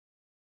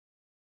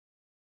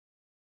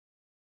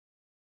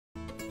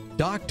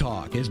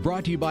DocTalk is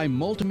brought to you by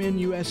Multimin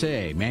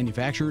USA,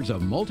 manufacturers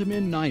of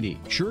Multimin 90,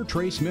 sure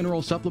trace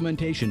mineral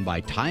supplementation by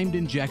timed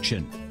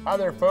injection. Hi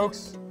there,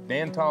 folks.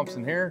 Dan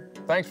Thompson here.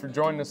 Thanks for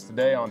joining us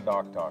today on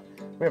DocTalk.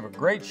 We have a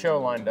great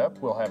show lined up.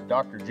 We'll have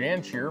Dr.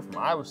 Jan Shearer from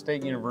Iowa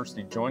State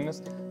University join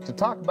us to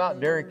talk about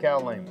dairy cow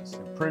lameness.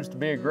 It proves to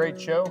be a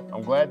great show.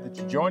 I'm glad that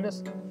you joined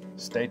us.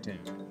 Stay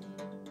tuned.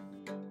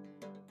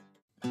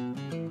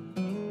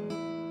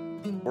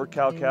 We're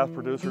cow-calf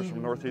producers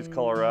from Northeast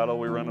Colorado.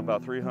 We run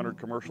about 300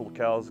 commercial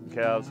cows and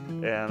calves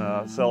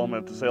and sell them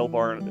at the sale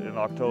barn in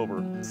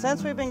October.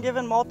 Since we've been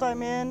given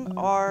multi-min,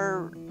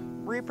 our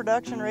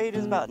reproduction rate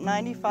is about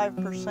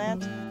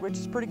 95%, which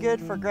is pretty good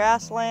for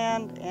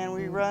grassland, and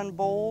we run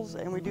bulls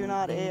and we do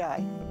not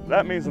AI.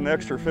 That means an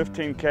extra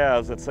 15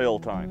 calves at sale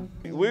time.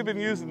 We've been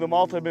using the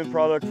multi-min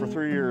product for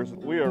 3 years.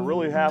 We are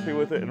really happy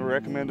with it and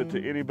recommend it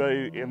to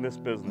anybody in this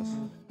business.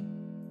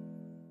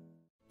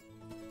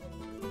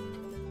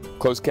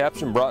 Closed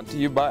caption brought to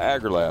you by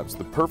AgriLabs,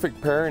 the perfect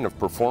pairing of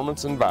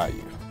performance and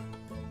value.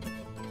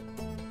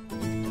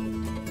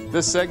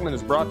 This segment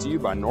is brought to you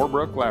by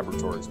Norbrook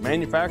Laboratories,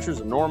 manufacturers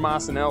of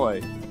Normycin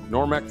LA,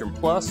 Normectin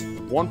Plus,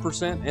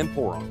 1% and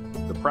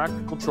Poron, the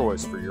practical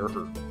choice for your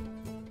herd.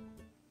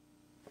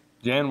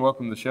 Jan,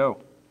 welcome to the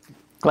show.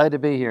 Glad to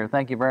be here.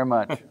 Thank you very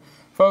much.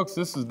 Folks,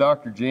 this is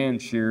Dr. Jan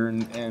Shearer,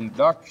 and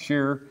Dr.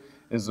 Shearer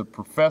is a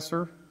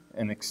professor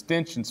and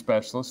extension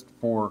specialist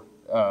for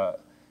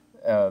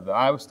the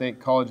Iowa State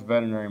College of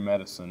Veterinary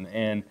Medicine,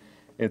 and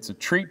it's a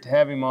treat to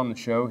have him on the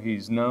show.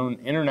 He's known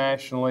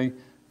internationally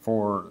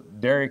for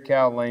dairy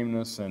cow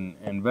lameness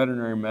and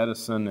veterinary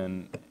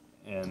medicine,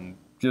 and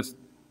just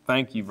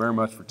thank you very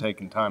much for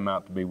taking time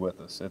out to be with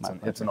us.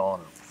 It's an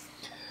honor.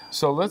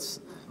 So let's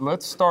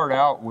start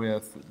out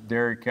with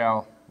dairy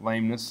cow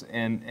lameness,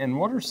 and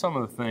what are some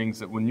of the things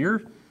that when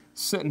you're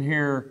sitting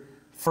here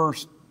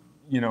first,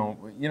 you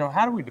know,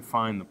 how do we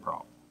define the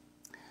problem?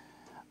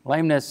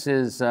 Lameness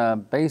is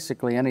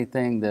basically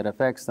anything that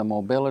affects the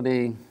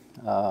mobility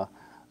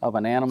of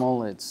an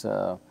animal. It's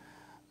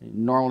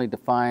normally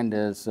defined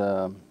as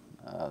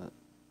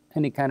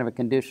any kind of a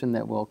condition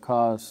that will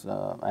cause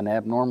an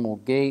abnormal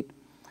gait,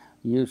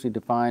 usually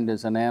defined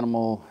as an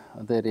animal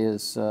that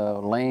is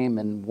lame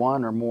in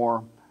one or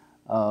more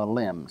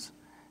limbs.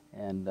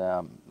 And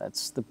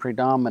that's the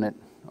predominant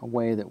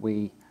way that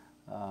we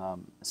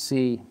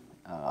see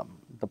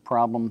the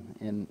problem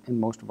in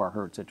most of our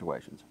herd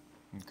situations.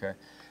 Okay,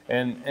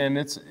 and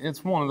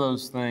it's one of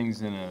those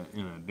things in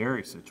a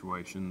dairy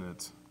situation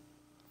that's,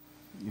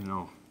 you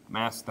know,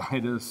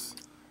 mastitis,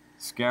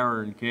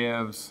 scouring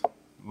calves,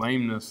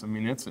 lameness. I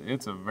mean, it's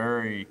a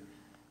very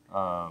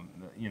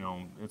you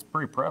know, it's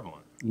pretty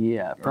prevalent.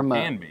 Yeah, from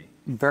can be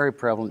very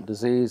prevalent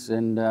disease,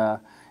 and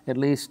at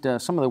least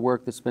some of the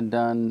work that's been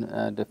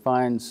done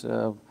defines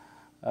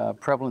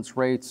prevalence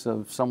rates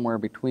of somewhere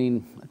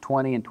between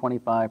 20 and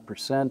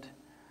 25%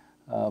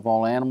 of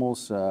all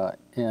animals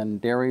in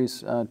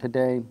dairies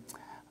today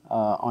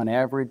on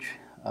average.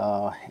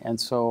 And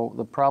so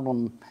the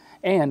problem,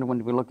 and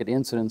when we look at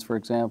incidence, for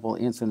example,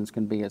 incidence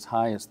can be as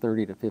high as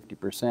 30 to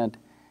 50%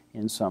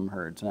 in some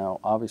herds. Now,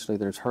 obviously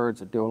there's herds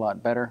that do a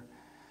lot better,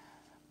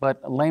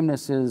 but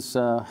lameness is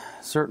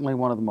certainly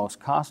one of the most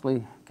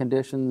costly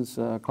conditions,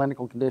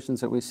 clinical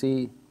conditions that we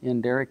see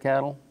in dairy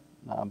cattle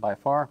by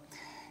far,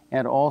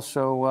 and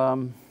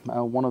also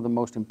one of the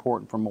most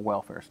important from a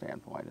welfare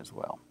standpoint as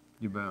well.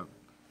 You bet.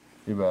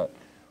 You bet.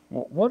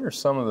 Well, what are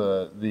some of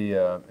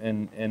the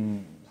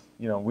and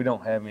you know, we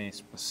don't have any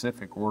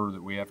specific order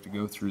that we have to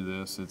go through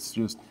this. It's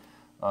just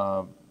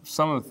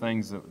some of the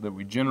things that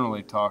we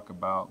generally talk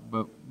about,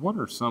 but what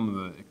are some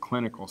of the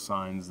clinical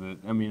signs that,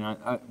 I mean,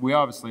 we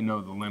obviously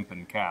know the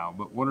limping cow,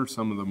 but what are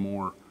some of the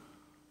more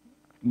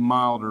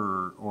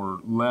milder or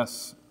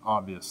less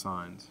obvious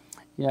signs?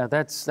 Yeah,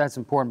 that's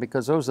important,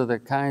 because those are the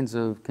kinds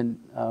of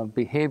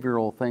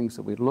behavioral things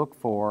that we look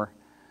for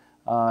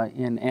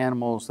in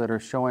animals that are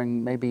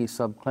showing maybe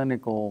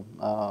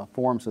subclinical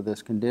forms of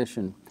this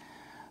condition.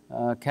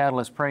 Cattle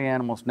as prey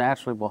animals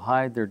naturally will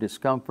hide their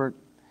discomfort,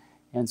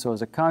 and so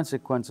as a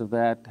consequence of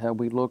that,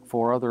 we look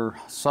for other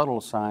subtle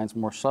signs,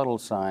 more subtle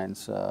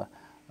signs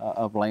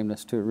of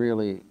lameness to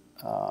really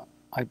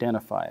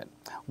identify it.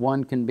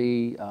 One can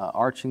be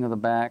arching of the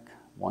back,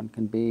 one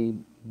can be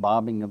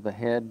bobbing of the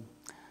head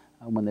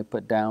when they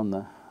put down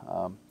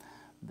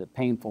the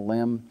painful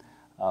limb.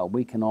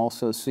 We can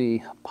also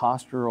see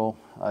postural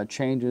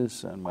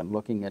changes, and when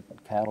looking at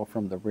cattle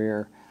from the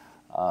rear.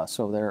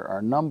 So there are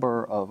a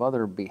number of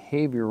other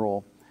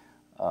behavioral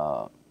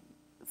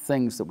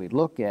things that we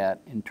look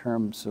at in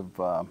terms of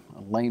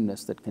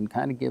lameness that can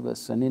kind of give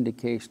us an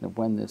indication of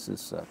when this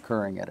is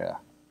occurring at a,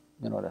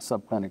 at a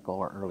subclinical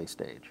or early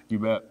stage. You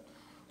bet.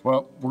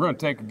 Well, we're going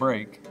to take a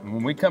break, and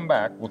when we come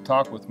back, we'll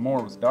talk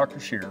more with Dr.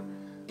 Shearer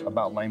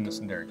about lameness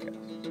in dairy cows.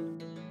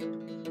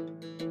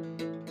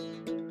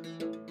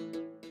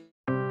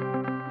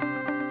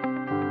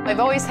 I've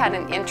always had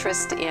an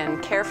interest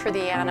in care for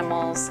the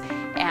animals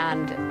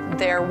and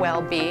their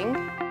well-being.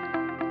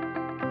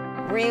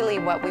 Really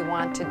what we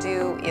want to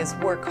do is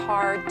work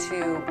hard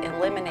to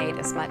eliminate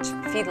as much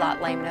feedlot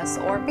lameness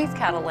or beef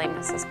cattle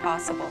lameness as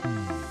possible.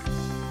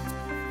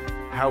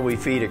 How we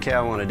feed a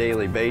cow on a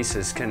daily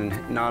basis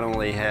can not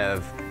only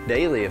have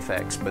daily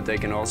effects, but they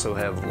can also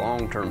have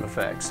long-term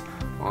effects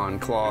on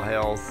claw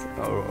health,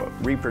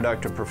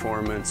 reproductive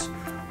performance,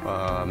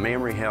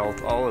 mammary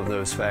health, all of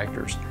those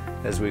factors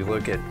as we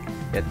look at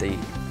the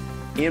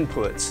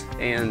inputs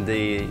and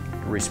the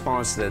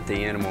response that the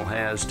animal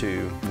has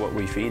to what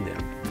we feed them.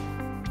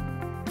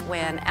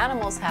 When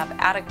animals have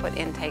adequate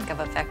intake of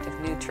effective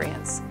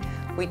nutrients,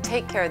 we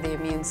take care of the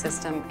immune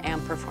system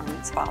and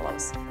performance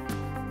follows.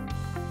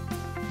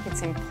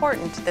 It's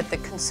important that the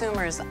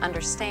consumers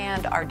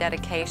understand our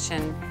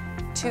dedication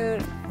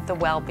to the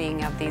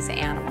well-being of these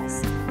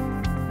animals.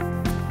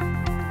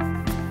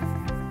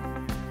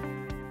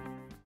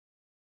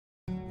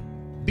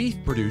 Beef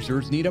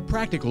producers need a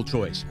practical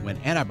choice when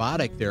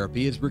antibiotic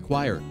therapy is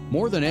required.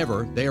 More than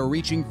ever, they are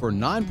reaching for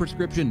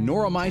non-prescription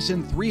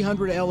Noromycin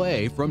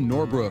 300LA from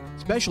Norbrook.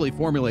 Specially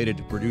formulated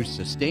to produce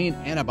sustained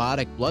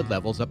antibiotic blood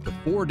levels up to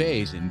 4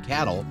 days in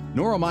cattle,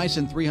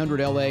 Noromycin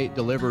 300LA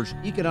delivers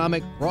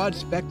economic,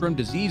 broad-spectrum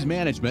disease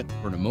management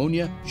for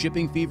pneumonia,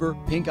 shipping fever,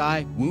 pink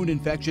eye, wound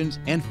infections,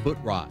 and foot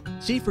rot.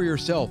 See for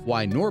yourself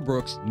why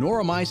Norbrook's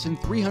Noromycin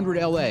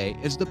 300LA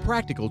is the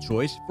practical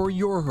choice for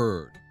your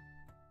herd.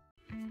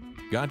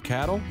 Got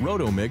cattle?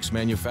 Rotomix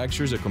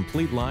manufactures a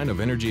complete line of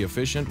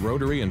energy-efficient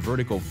rotary and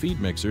vertical feed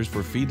mixers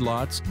for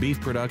feedlots,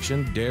 beef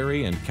production,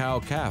 dairy, and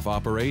cow-calf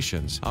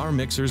operations. Our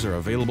mixers are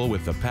available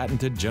with the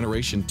patented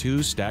Generation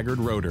 2 staggered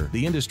rotor,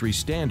 the industry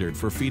standard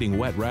for feeding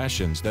wet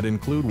rations that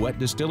include wet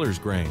distiller's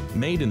grain.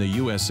 Made in the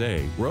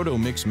USA,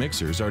 Rotomix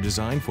mixers are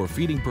designed for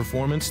feeding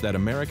performance that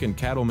American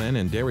cattlemen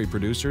and dairy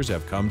producers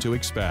have come to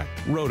expect.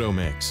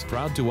 Rotomix,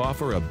 proud to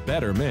offer a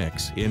better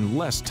mix in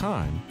less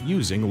time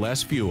using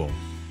less fuel.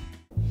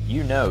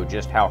 You know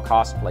just how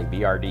costly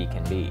BRD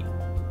can be,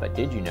 but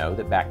did you know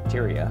that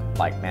bacteria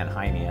like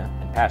Mannheimia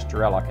and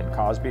Pasteurella can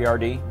cause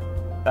BRD?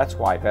 That's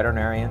why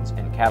veterinarians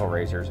and cattle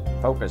raisers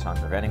focus on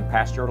preventing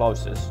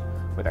pasteurellosis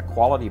with a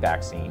quality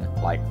vaccine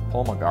like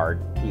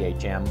Pulmogard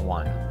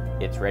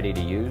PHM1. It's ready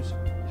to use,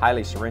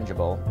 highly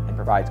syringeable, and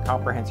provides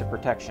comprehensive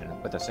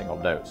protection with a single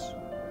dose.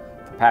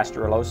 For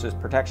pasteurellosis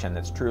protection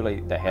that's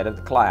truly the head of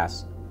the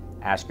class,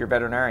 ask your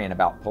veterinarian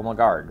about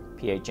Pulmogard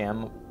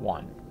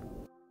PHM1.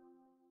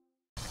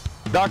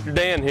 Dr.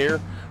 Dan here.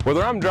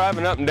 Whether I'm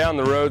driving up and down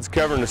the roads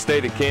covering the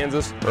state of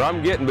Kansas or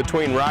I'm getting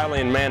between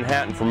Riley and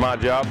Manhattan for my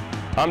job,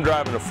 I'm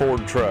driving a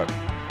Ford truck.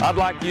 I'd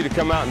like you to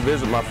come out and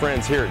visit my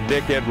friends here at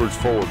Dick Edwards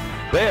Ford.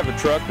 They have a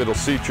truck that'll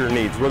suit your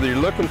needs, whether you're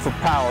looking for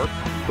power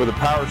with a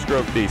Power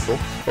Stroke diesel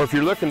or if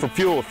you're looking for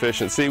fuel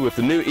efficiency with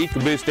the new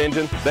EcoBoost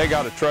engine, they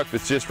got a truck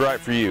that's just right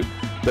for you.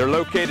 They're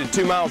located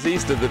 2 miles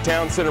east of the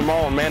Town Center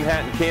Mall in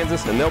Manhattan,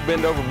 Kansas, and they'll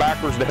bend over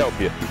backwards to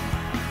help you.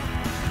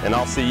 And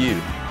I'll see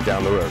you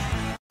down the road.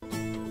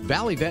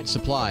 Valley Vet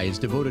Supply is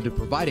devoted to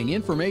providing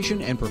information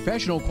and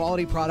professional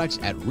quality products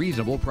at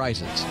reasonable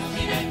prices.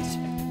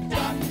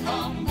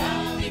 ValleyVet.com,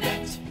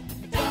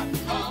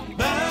 ValleyVet.com,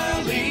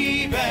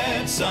 Valley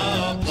Vet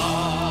Supply.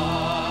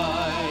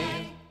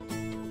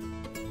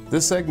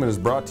 This segment is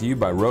brought to you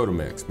by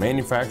Rotomix,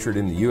 manufactured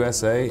in the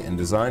USA and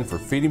designed for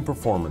feeding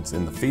performance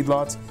in the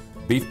feedlots,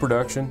 beef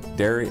production,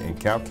 dairy, and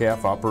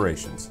cow-calf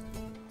operations.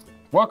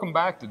 Welcome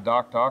back to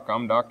DocTalk.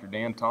 I'm Dr.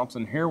 Dan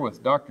Thompson here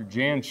with Dr.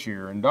 Jan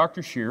Shear, and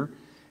Dr. Shear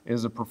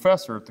is a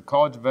professor at the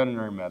College of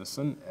Veterinary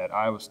Medicine at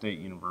Iowa State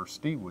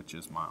University, which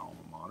is my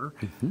alma mater.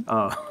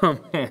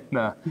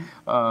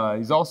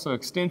 He's also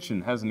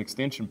has an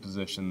extension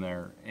position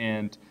there.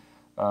 And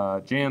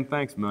Jan,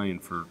 thanks a million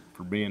for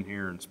being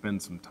here and spending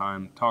some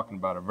time talking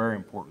about a very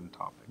important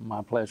topic.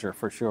 My pleasure,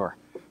 for sure.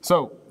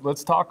 So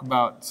let's talk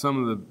about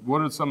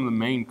what are some of the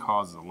main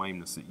causes of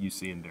lameness that you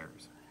see in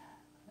dairies?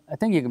 I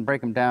think you can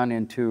break them down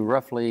into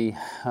roughly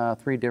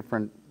 3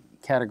 different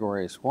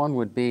categories. One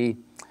would be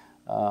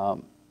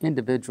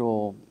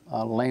individual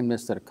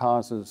lameness that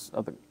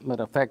that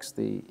affects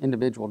the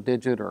individual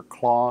digit or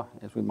claw,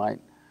 as we might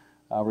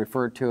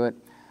refer to it.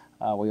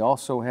 We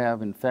also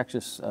have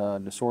infectious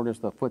disorders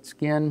of the foot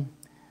skin,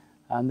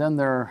 and then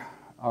there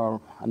are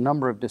a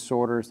number of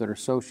disorders that are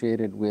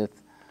associated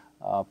with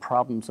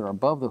problems that are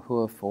above the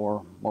hoof,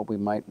 or what we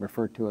might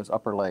refer to as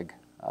upper leg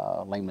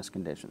lameness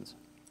conditions.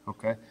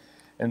 Okay,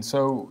 and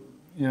so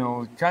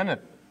kind of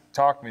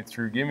talk me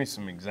through, give me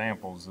some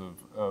examples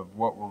of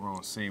what we're going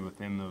to see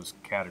within those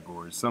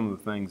categories. Some of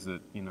the things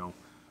that,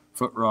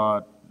 foot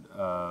rot,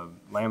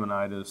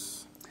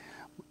 laminitis.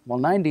 Well,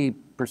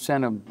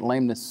 90% of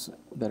lameness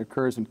that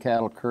occurs in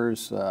cattle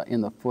occurs in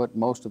the foot.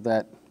 Most of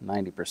that,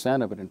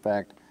 90% of it in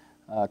fact,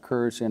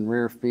 occurs in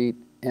rear feet,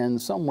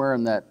 and somewhere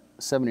in that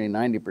 70 to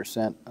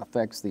 90%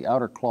 affects the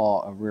outer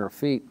claw of rear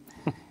feet.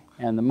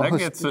 And the that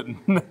gets it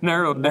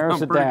narrowed down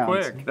pretty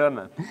quick, doesn't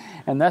it?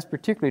 And that's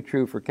particularly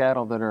true for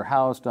cattle that are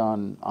housed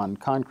on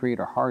concrete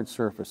or hard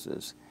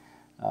surfaces.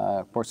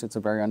 Of course, it's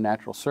a very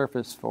unnatural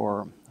surface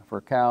for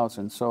cows,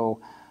 and so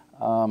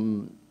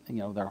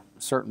they're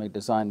certainly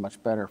designed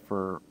much better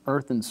for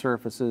earthen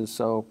surfaces.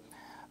 So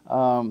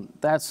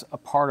That's a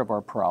part of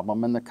our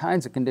problem. And the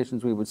kinds of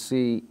conditions we would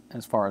see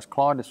as far as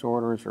claw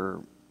disorders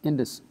or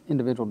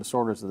individual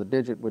disorders of the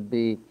digit would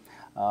be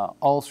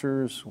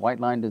ulcers, white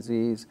line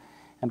disease,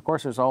 and of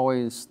course there's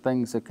always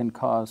things that can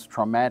cause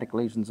traumatic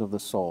lesions of the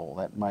sole.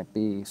 That might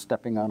be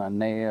stepping on a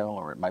nail,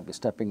 or it might be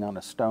stepping on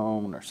a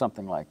stone or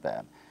something like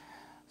that.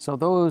 So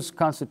those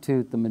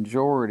constitute the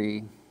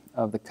majority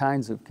of the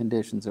kinds of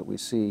conditions that we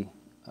see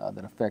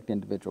that affect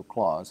individual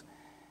claws.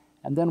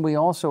 And then we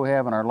also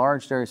have in our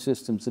large dairy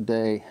systems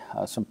today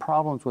some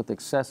problems with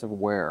excessive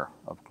wear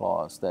of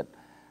claws that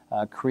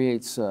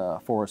creates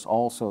for us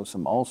also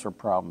some ulcer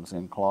problems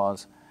in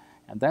claws.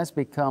 And that's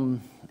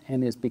become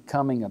and is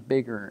becoming a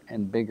bigger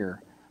and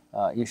bigger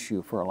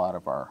issue for a lot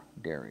of our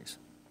dairies.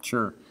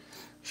 Sure,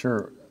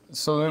 sure.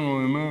 So then when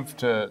we move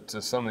to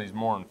some of these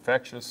more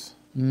infectious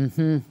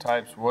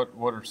types, what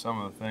are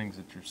some of the things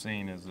that you're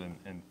seeing as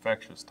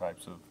infectious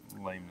types of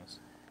lameness?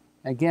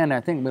 Again, I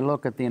think we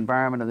look at the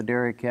environment of the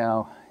dairy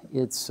cow.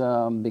 It's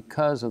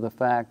because of the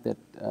fact that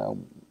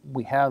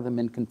we have them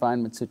in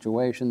confinement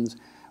situations.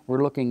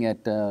 We're looking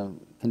at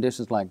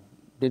conditions like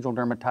digital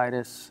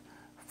dermatitis,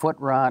 foot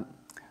rot,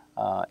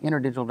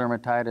 interdigital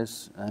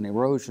dermatitis, and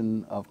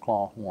erosion of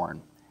claw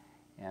horn.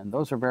 And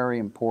those are very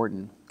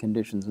important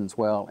conditions as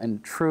well,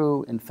 and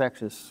true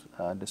infectious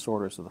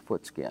disorders of the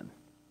foot skin.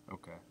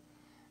 Okay.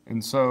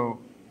 And so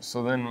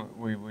then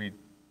we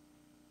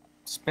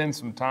spend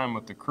some time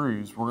with the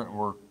crews.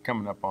 We're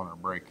coming up on our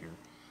break here.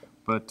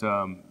 But,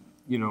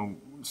 you know,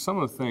 some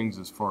of the things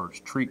as far as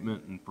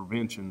treatment and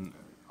prevention,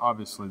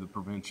 obviously the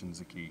prevention's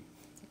the key.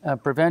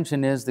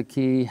 Prevention is the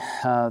key.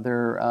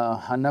 There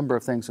are a number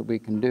of things that we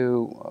can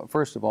do.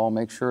 First of all,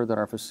 make sure that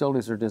our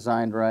facilities are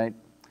designed right.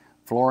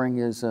 Flooring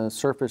is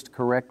surfaced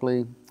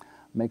correctly.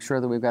 Make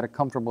sure that we've got a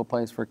comfortable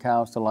place for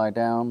cows to lie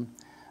down.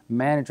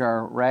 Manage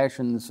our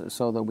rations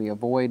so that we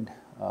avoid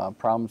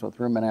problems with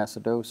rumen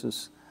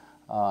acidosis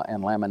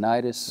and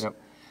laminitis. Yep.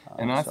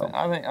 And I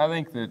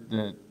think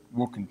that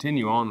we'll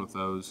continue on with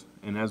those,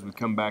 and as we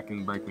come back in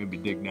the break, maybe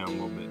dig down a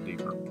little bit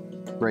deeper.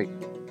 Great.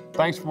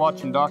 Thanks for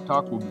watching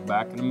DocTalk. We'll be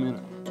back in a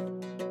minute.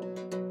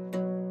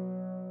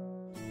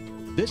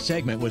 This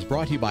segment was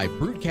brought to you by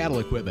Brute Cattle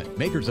Equipment,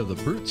 makers of the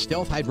Brute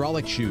Stealth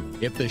Hydraulic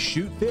Chute. If the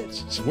chute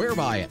fits, swear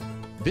by it.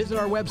 Visit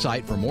our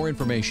website for more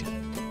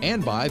information.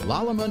 And by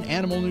Lameness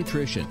Animal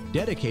Nutrition,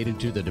 dedicated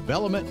to the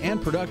development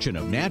and production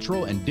of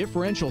natural and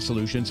differential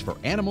solutions for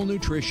animal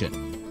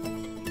nutrition.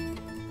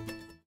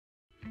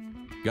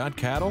 Got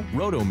cattle?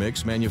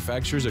 Rotomix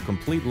manufactures a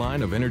complete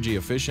line of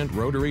energy-efficient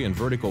rotary and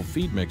vertical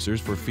feed mixers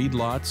for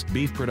feedlots,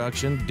 beef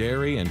production,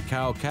 dairy, and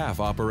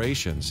cow-calf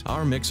operations.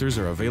 Our mixers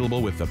are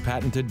available with the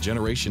patented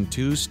Generation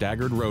 2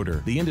 staggered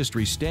rotor, the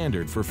industry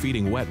standard for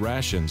feeding wet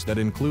rations that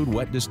include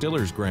wet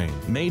distiller's grain.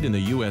 Made in the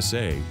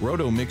USA,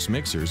 Rotomix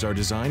mixers are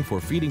designed for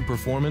feeding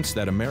performance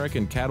that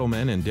American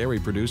cattlemen and dairy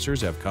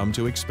producers have come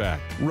to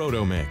expect.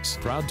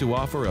 Rotomix, proud to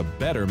offer a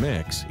better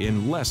mix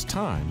in less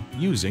time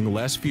using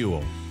less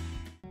fuel.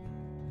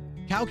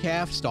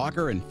 Cow-calf,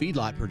 stocker, and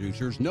feedlot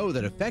producers know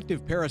that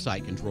effective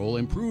parasite control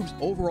improves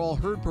overall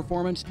herd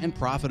performance and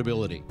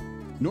profitability.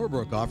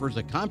 Norbrook offers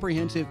a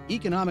comprehensive,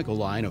 economical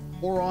line of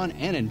pour-on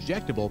and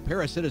injectable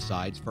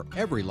parasiticides for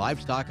every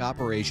livestock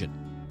operation.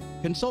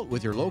 Consult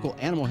with your local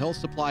animal health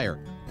supplier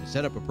to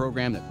set up a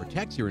program that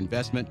protects your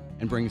investment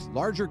and brings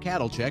larger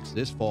cattle checks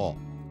this fall.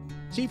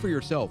 See for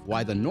yourself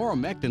why the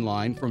Noromectin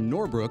line from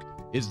Norbrook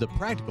is the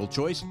practical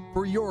choice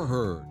for your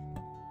herd.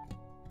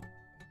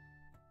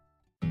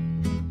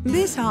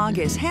 This hog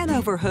is head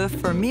over hoof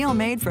for meal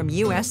made from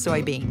U.S.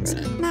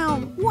 soybeans. Now,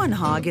 one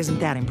hog isn't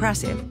that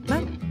impressive,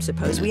 but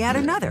suppose we add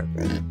another,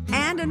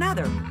 and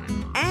another,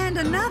 and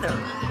another.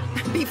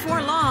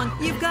 Before long,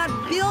 you've got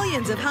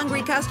billions of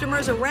hungry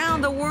customers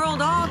around the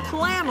world all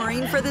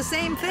clamoring for the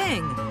same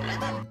thing.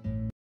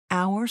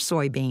 Our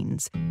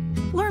soybeans.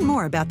 Learn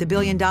more about the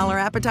billion-dollar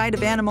appetite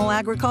of animal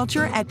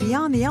agriculture at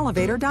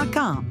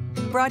BeyondTheElevator.com.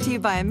 Brought to you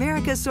by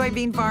America's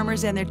soybean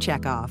farmers and their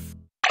checkoff.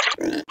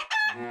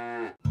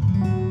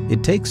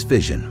 It takes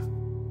vision,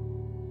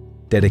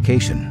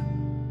 dedication,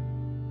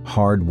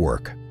 hard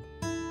work.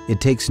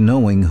 It takes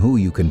knowing who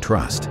you can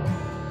trust.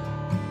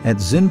 At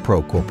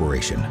Zinpro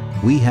Corporation,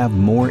 we have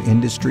more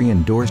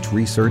industry-endorsed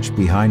research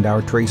behind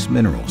our trace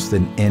minerals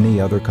than any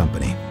other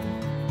company.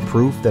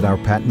 Proof that our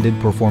patented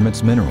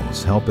performance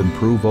minerals help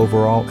improve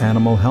overall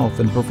animal health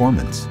and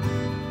performance.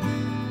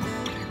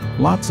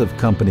 Lots of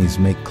companies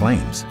make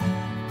claims.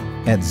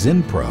 At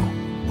Zinpro,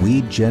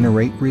 we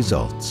generate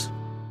results.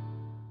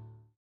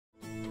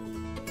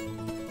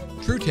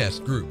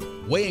 TrueTest Group,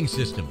 weighing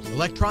systems,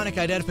 electronic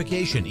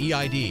identification,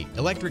 EID,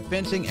 electric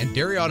fencing, and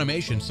dairy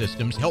automation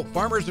systems help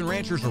farmers and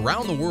ranchers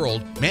around the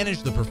world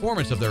manage the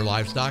performance of their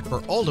livestock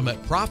for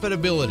ultimate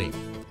profitability.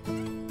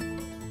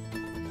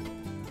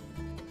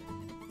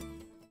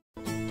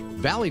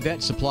 Valley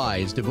Vet Supply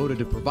is devoted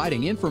to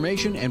providing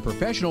information and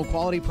professional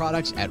quality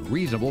products at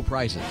reasonable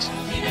prices.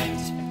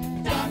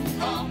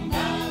 ValleyVet.com,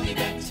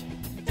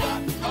 ValleyVet.com,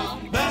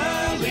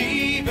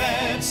 Valley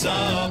Vet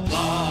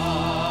Supply.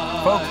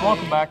 Folks,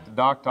 welcome back to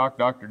DocTalk.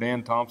 Dr.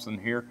 Dan Thompson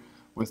here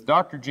with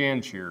Dr.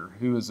 Jan Shearer,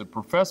 who is a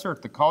professor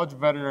at the College of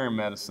Veterinary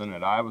Medicine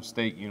at Iowa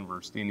State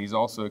University, and he's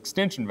also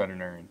extension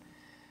veterinarian.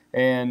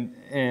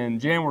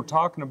 And Jan, we're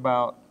talking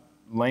about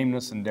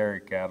lameness in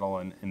dairy cattle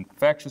and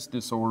infectious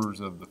disorders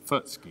of the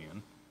foot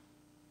skin.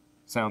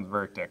 Sounds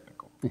very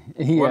technical.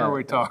 Yeah. What are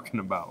we talking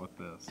about with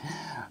this?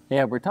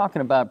 Yeah, we're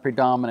talking about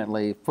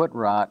predominantly foot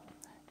rot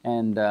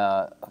and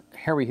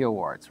hairy heel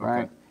warts,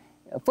 right? Okay.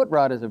 Foot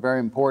rot is a very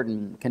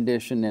important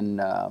condition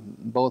in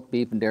both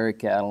beef and dairy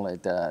cattle.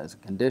 It is a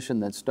condition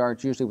that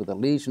starts usually with a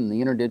lesion in the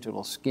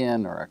interdigital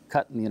skin or a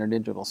cut in the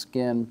interdigital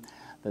skin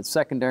that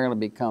secondarily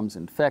becomes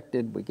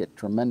infected. We get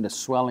tremendous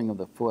swelling of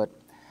the foot,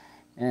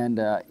 and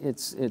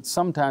it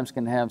sometimes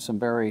can have some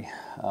very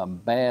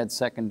bad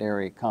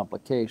secondary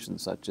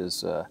complications, such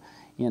as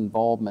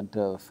involvement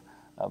of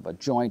a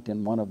joint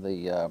in one of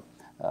the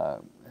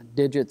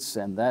digits,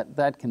 and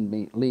that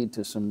can lead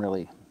to some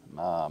really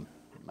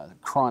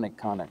chronic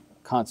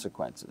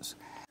consequences.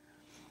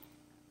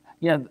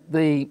 Yeah,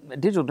 the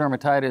digital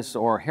dermatitis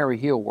or hairy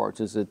heel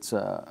warts is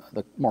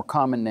the more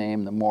common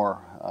name,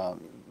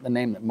 the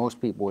name that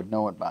most people would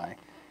know it by,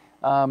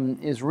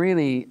 is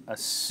really a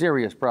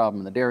serious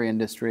problem in the dairy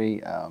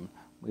industry.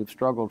 We've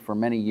struggled for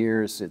many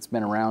years. It's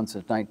been around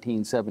since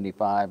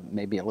 1975,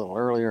 maybe a little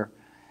earlier,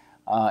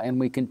 and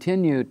we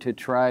continue to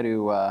try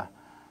to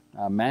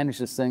manage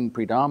this thing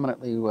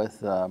predominantly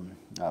with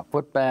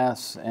foot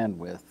baths and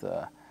with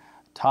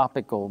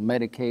topical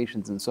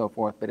medications and so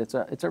forth, but it's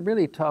a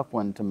really tough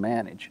one to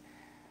manage.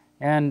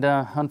 And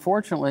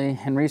unfortunately,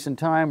 in recent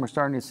time, we're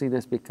starting to see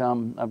this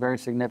become a very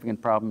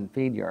significant problem in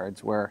feed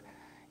yards, where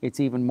it's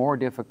even more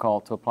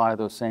difficult to apply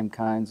those same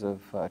kinds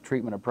of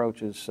treatment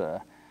approaches.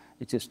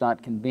 It's just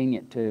not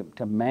convenient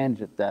to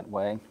manage it that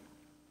way.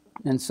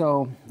 And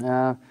so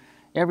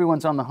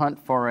everyone's on the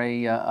hunt for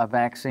a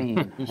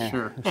vaccine.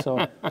 Sure.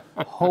 So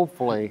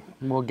hopefully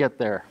we'll get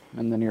there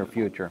in the near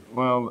future.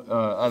 Well,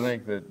 I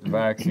think that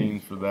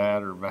vaccines for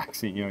that, or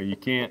vaccine, you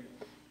can't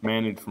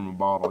manage from a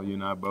bottle. You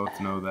and I both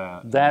know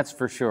that. That's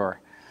for sure.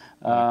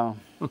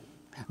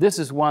 This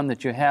is one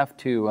that you have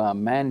to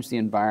manage the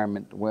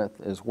environment with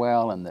as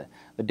well, and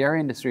the dairy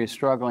industry is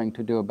struggling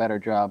to do a better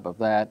job of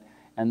that.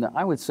 And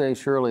I would say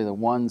surely the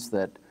ones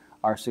that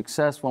are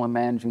successful in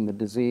managing the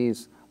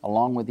disease,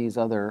 along with these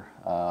other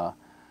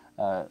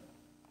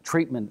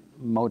treatment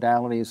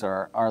modalities,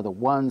 are the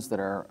ones that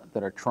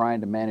are trying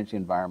to manage the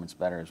environments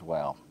better as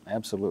well.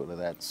 Absolutely,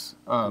 that's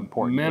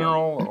important.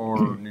 Mineral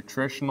or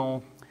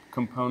nutritional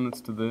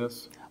components to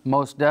this?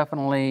 Most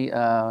definitely,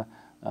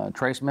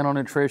 trace mineral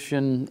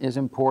nutrition is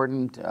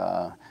important.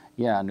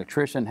 Yeah,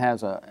 nutrition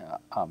has a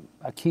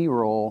key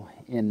role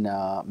in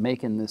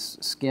making this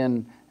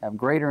skin have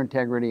greater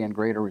integrity and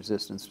greater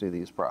resistance to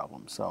these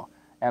problems. So,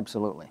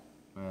 absolutely.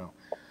 Well,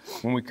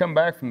 when we come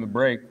back from the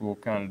break, we'll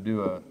kind of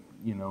do a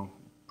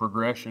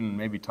progression and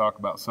maybe talk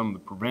about some of the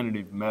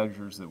preventative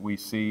measures that we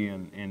see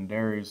in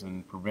dairies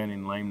and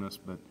preventing lameness.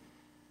 But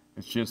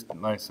it's just,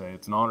 like I say,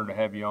 it's an honor to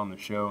have you on the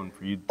show, and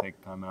for you to take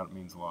time out, it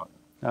means a lot.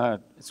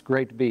 It's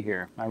great to be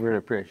here. I really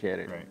appreciate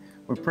it. Great.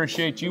 We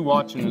appreciate you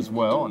watching as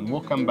well, and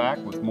we'll come back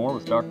with more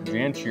with Dr.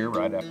 Jan Shearer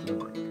right after the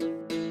break.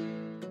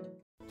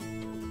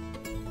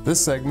 This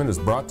segment is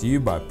brought to you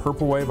by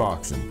Purple Wave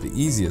Auction, the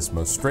easiest,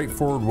 most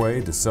straightforward way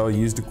to sell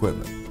used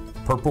equipment.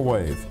 Purple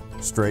Wave,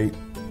 straight,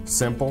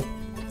 simple,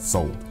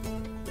 sold.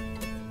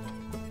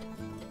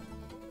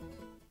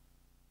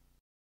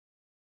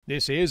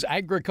 This is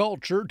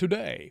Agriculture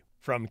Today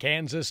from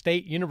Kansas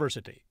State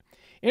University.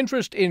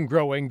 Interest in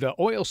growing the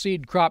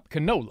oilseed crop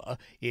canola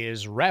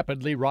is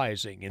rapidly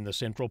rising in the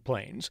Central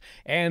Plains,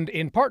 and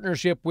in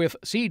partnership with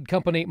seed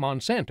company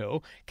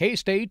Monsanto,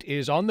 K-State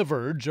is on the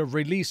verge of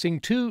releasing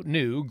 2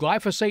 new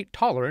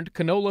glyphosate-tolerant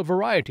canola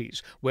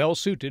varieties well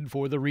suited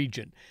for the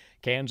region.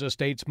 Kansas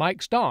State's Mike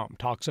Stamm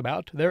talks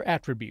about their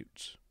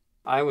attributes.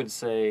 I would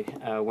say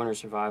winter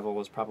survival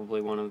was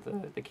probably one of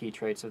the key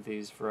traits of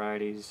these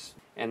varieties,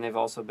 and they've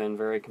also been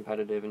very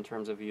competitive in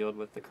terms of yield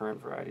with the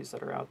current varieties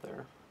that are out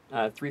there.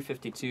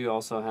 352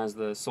 also has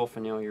the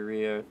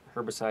sulfonylurea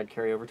herbicide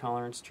carryover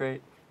tolerance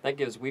trait. That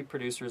gives wheat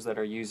producers that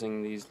are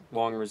using these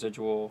long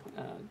residual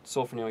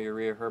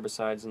sulfonylurea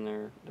herbicides in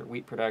their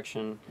wheat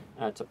production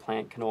to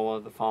plant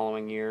canola the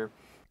following year.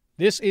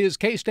 This is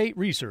K-State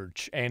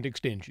Research and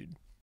Extension.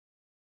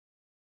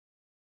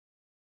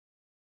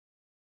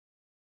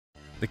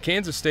 The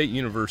Kansas State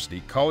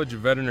University College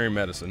of Veterinary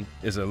Medicine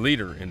is a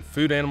leader in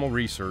food animal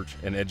research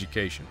and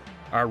education.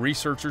 Our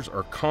researchers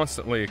are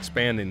constantly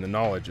expanding the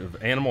knowledge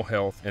of animal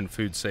health and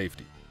food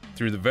safety.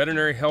 Through the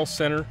Veterinary Health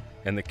Center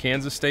and the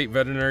Kansas State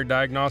Veterinary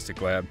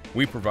Diagnostic Lab,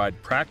 we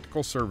provide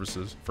practical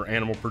services for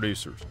animal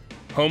producers.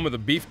 Home of the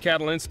Beef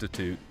Cattle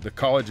Institute, the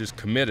college is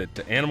committed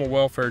to animal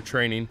welfare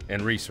training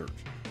and research.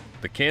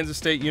 The Kansas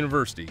State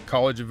University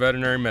College of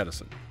Veterinary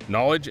Medicine,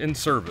 knowledge and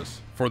service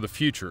for the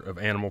future of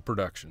animal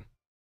production.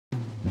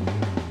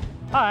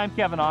 Hi, I'm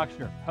Kevin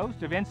Ochsner,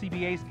 host of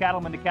NCBA's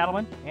Cattleman to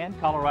Cattleman and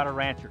Colorado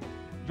Rancher.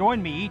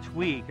 Join me each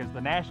week as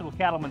the National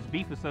Cattlemen's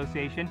Beef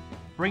Association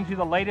brings you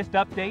the latest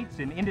updates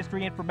in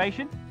industry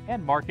information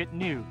and market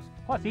news.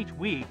 Plus, each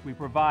week we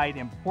provide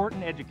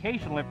important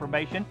educational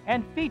information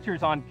and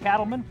features on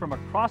cattlemen from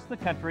across the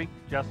country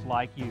just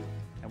like you.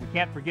 And we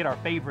can't forget our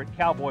favorite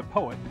cowboy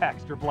poet,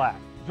 Baxter Black.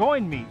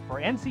 Join me for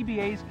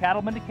NCBA's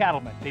Cattleman to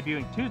Cattleman,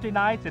 debuting Tuesday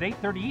nights at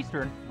 8:30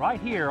 Eastern, right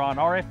here on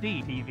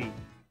RFD TV.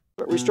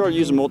 We started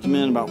using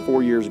multi-min about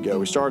 4 years ago.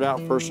 We started out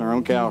first in our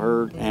own cow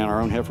herd and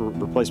our own heifer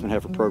replacement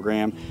heifer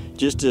program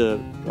just to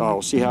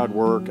see how it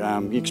worked,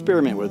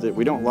 experiment with it.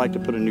 We don't like to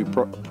put a new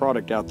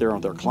product out there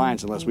with our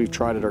clients unless we've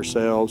tried it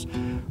ourselves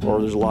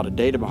or there's a lot of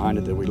data behind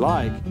it that we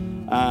like.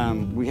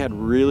 We had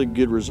really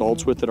good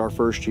results with it our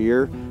first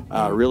year,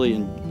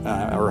 really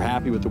are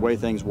happy with the way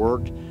things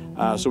worked.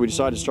 So we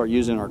decided to start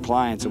using our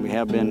clients, and we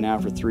have been now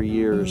for 3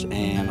 years,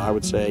 and I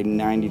would say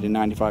 90 to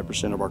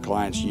 95% of our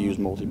clients use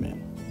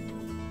multi-min.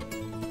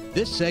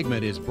 This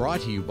segment is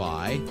brought to you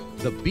by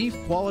the Beef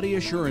Quality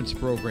Assurance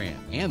Program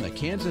and the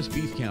Kansas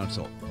Beef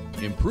Council,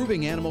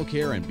 improving animal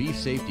care and beef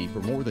safety for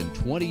more than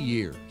 20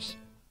 years.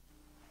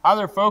 Hi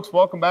there, folks.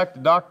 Welcome back to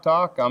Doc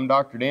Talk. I'm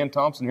Dr. Dan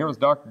Thompson here with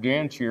Dr.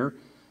 Jan Shear,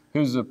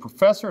 who's a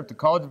professor at the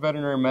College of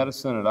Veterinary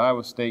Medicine at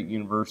Iowa State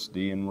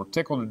University, and we're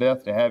tickled to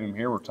death to have him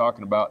here. We're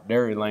talking about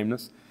dairy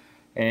lameness,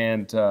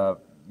 and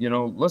you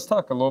know, let's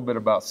talk a little bit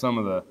about some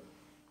of the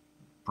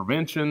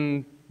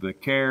prevention, the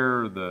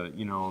care,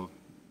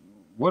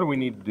 what do we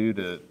need to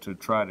do to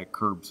try to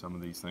curb some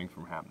of these things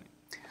from happening?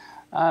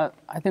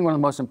 I think one of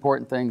the most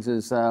important things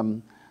is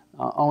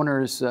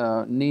owners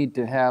need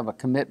to have a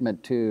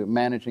commitment to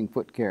managing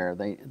foot care.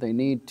 They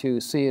need to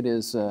see it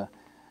as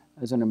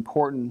an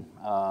important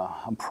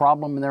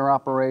problem in their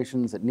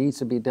operations that needs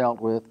to be dealt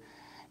with,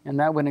 and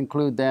that would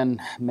include then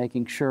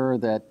making sure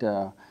that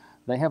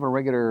they have a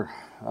regular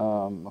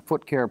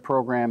foot care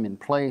program in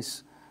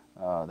place.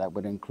 That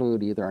would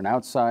include either an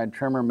outside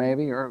trimmer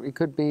maybe, or it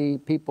could be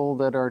people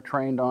that are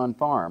trained on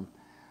farm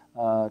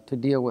to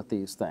deal with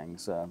these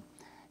things.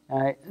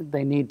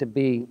 They need to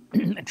be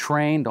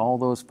trained. All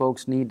those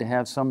folks need to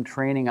have some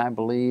training, I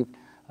believe.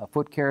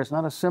 Foot care is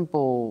not a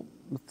simple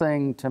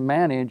thing to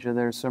manage.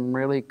 There's some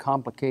really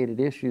complicated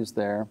issues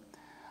there.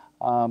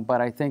 But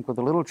I think with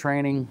a little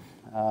training,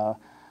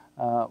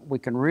 we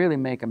can really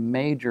make a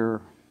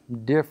major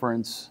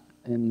difference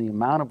in the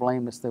amount of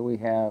lameness that we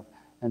have,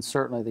 and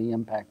certainly the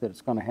impact that it's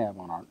going to have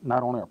on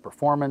not only our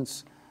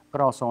performance, but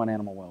also on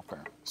animal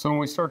welfare. So when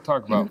we start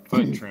talking about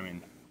foot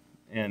trimming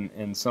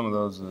and some of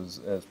those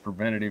as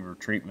preventative or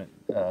treatment,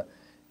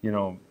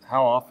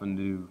 how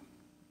often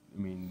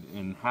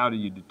and how do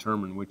you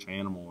determine which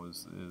animal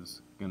is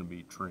going to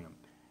be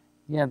trimmed?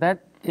 Yeah,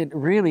 it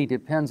really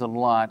depends a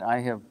lot.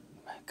 I have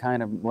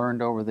kind of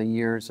learned over the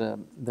years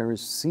there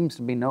seems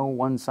to be no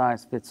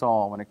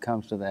one-size-fits-all when it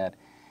comes to that.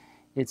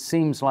 It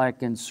seems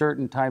like in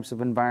certain types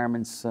of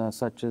environments,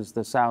 such as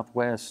the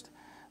Southwest,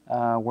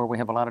 where we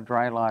have a lot of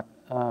dry lot,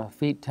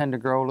 feet tend to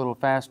grow a little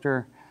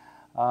faster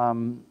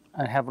and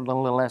have a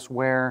little less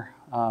wear,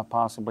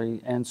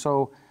 possibly. And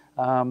so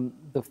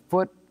the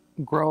foot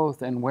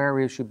growth and wear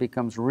issue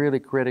becomes really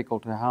critical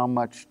to how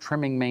much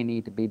trimming may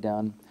need to be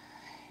done.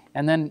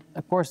 And then,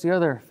 of course, the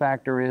other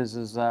factor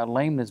is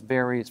lameness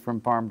varies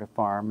from farm to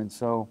farm, and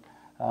so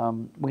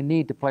we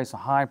need to place a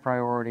high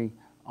priority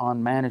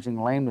on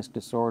managing lameness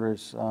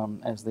disorders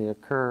as they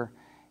occur.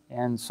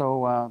 And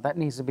so that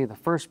needs to be the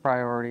first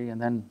priority, and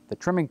then the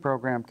trimming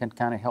program can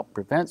kind of help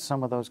prevent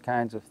some of those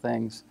kinds of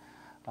things,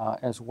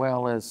 as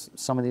well as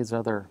some of these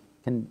other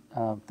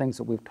things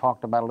that we've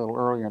talked about a little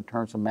earlier in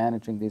terms of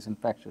managing these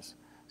infectious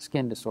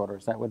skin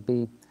disorders. That would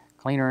be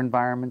cleaner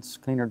environments,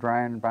 cleaner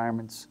drying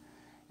environments,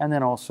 and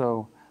then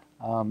also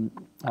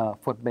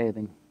foot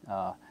bathing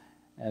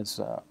as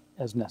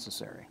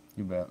necessary.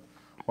 You bet.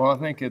 Well, I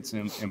think it's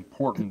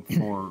important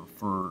for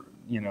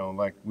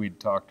like we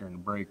talked during the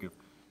break, of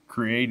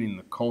creating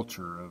the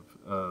culture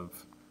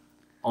of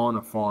on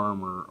a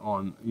farm or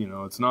on,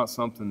 it's not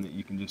something that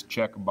you can just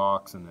check a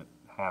box and it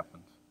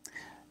happens.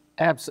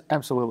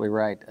 Absolutely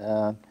right.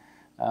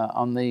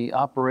 On the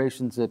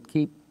operations that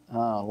keep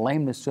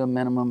lameness to a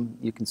minimum,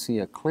 you can see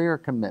a clear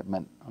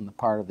commitment on the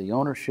part of the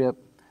ownership,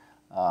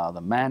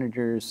 the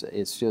managers.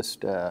 It's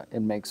just,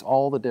 it makes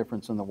all the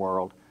difference in the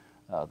world.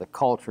 The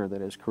culture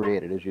that is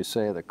created, as you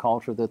say, the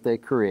culture that they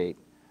create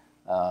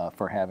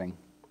for having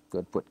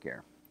good foot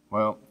care.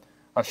 Well,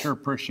 I sure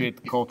appreciate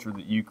the culture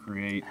that you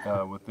create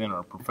within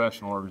our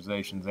professional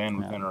organizations and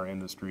within our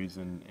industries,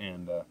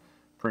 and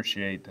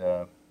appreciate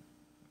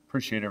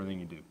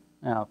everything you do.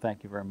 Oh,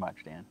 thank you very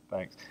much, Dan.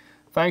 Thanks.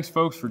 Thanks,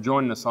 folks, for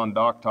joining us on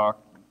Doc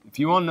Talk. If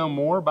you want to know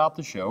more about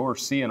the show or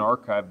see an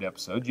archived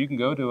episode, you can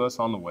go to us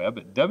on the web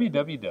at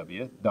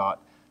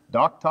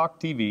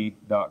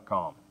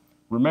www.doctalktv.com.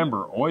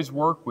 Remember, always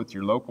work with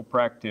your local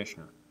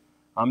practitioner.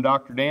 I'm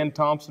Dr. Dan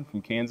Thompson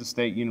from Kansas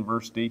State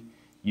University.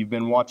 You've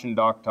been watching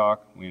Doc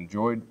Talk. We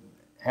enjoyed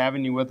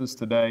having you with us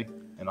today,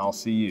 and I'll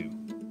see you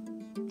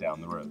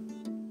down the road.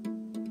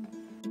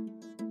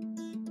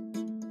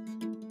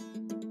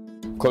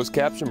 Closed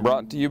caption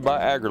brought to you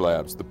by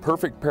AgriLabs, the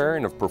perfect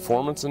pairing of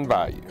performance and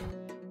value.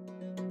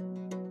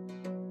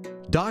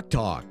 Doc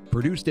Talk,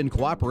 produced in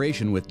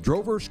cooperation with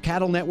Drovers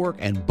Cattle Network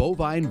and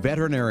Bovine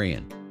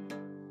Veterinarian.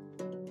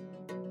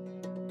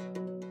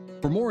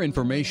 For more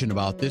information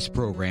about this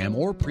program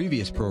or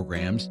previous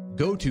programs,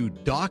 go to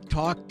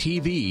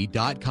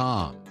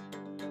DocTalkTV.com.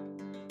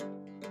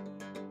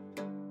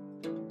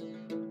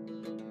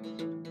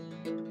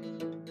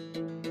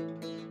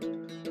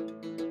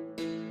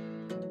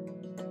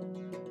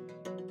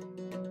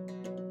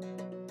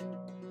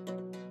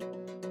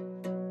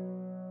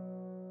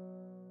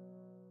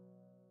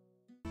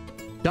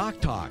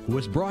 DocTalk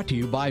was brought to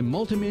you by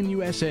Multimin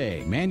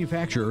USA,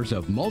 manufacturers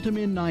of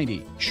Multimin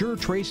 90, sure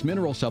trace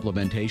mineral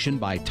supplementation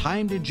by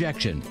timed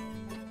injection,